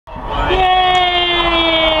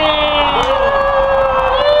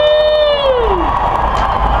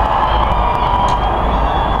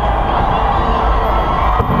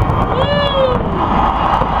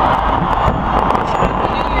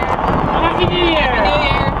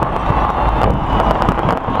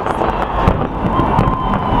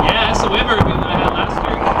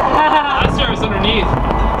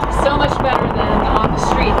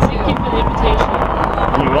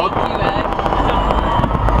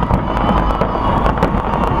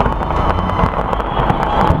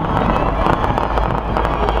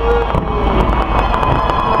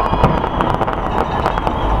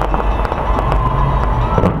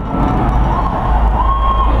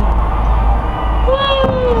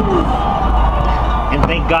And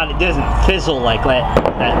thank God it doesn't fizzle like that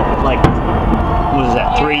like, what was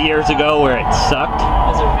that, 3 years ago where it sucked?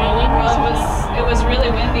 Was it raining? Well, it was really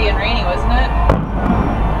windy and rainy, wasn't it?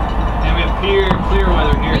 And we have clear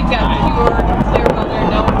weather here. We've got pure, clear weather,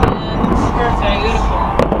 no wind. Perfect. Beautiful.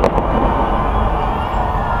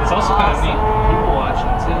 It's also kind of neat people watching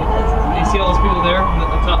too. You see all those people there on the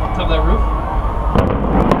top of that roof?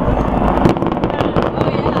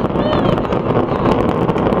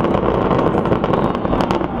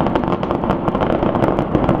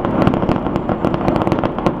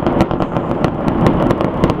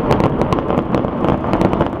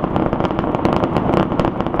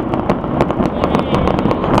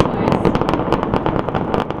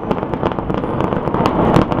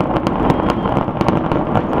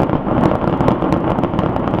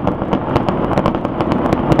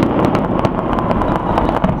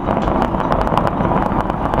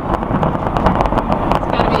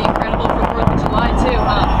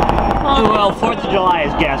 Well, 4th of July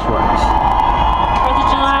is gasworks. 4th of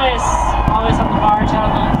July is always on the barge out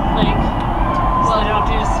on the lake. So they don't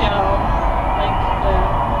do Seattle, like the...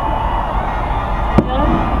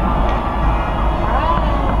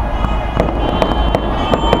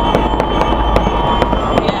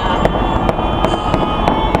 Yeah.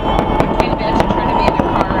 I can't imagine trying to be in a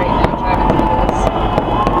car right now driving through this.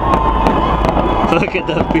 Look at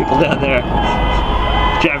those people down there.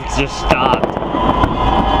 Traffic's just stopped.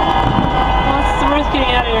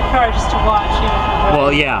 Getting out of your car just to watch, you know.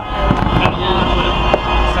 Well, yeah.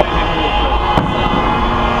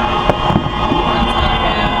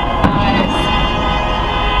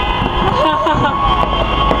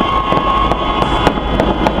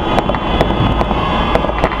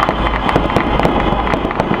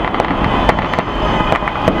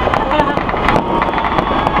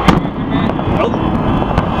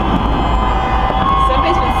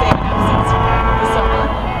 Somebody's been saving up since the summer.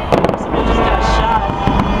 Somebody just got shot.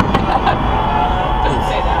 Doesn't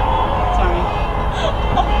say that. Sorry.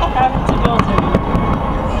 Happened to Milton.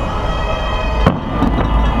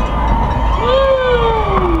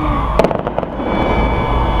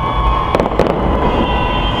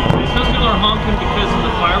 These people are honking because of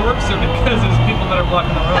the fireworks or because there's people that are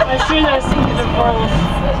blocking the road? I'm sure there's something important.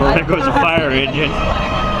 Well, there goes a fire engine.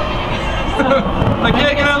 Like,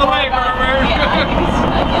 yeah, get out of the way, Barbara. Yeah,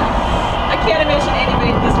 I can't imagine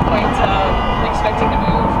anybody at this point expecting to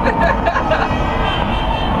move.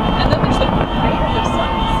 And then there's like there's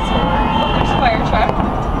there's a fire truck.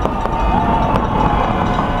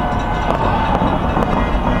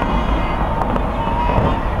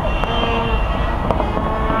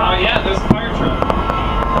 Oh yeah, there's a fire truck.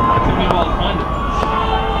 It took me a while to find it.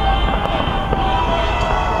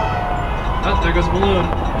 Oh, there goes a balloon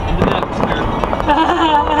into the atmosphere.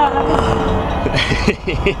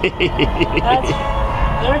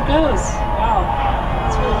 There it goes. Wow.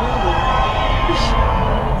 That's really moving.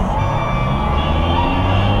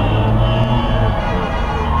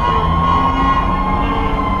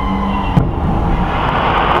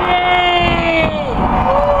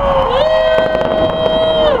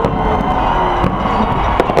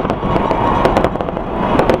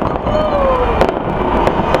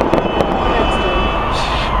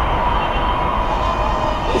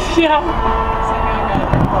 Yeah. Somehow got it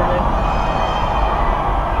recorded.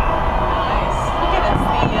 Nice. Look at this.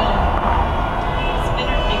 The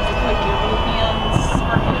spinner things look like your little hand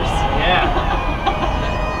sparklers. Yeah.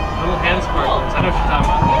 Little hand sparklers. I know what you're talking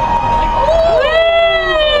about. Like, ooh!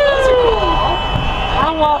 Those are cool.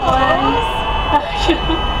 I want one. Nice.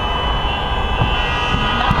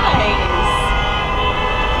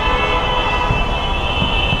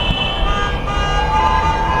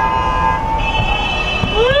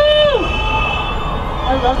 Woo! I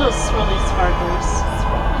love those swirly sparklers.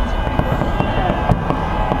 Yeah.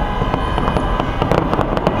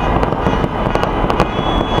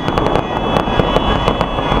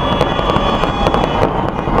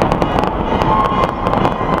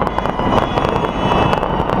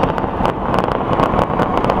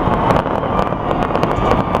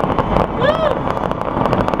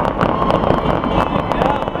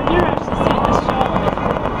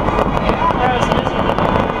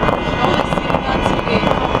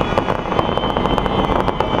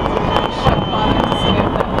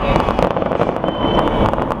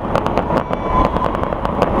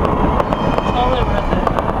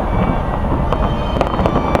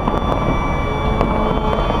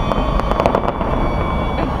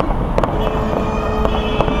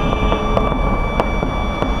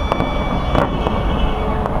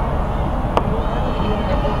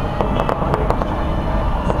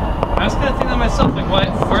 I was kind of thinking to myself, like, why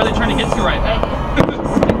are they trying to get to right now?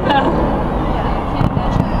 Yeah, I can't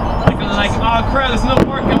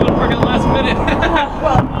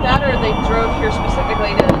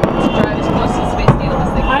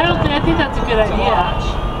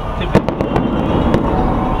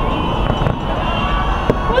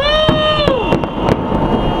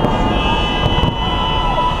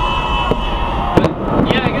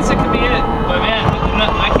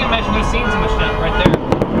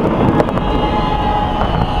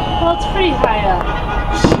pretty high up.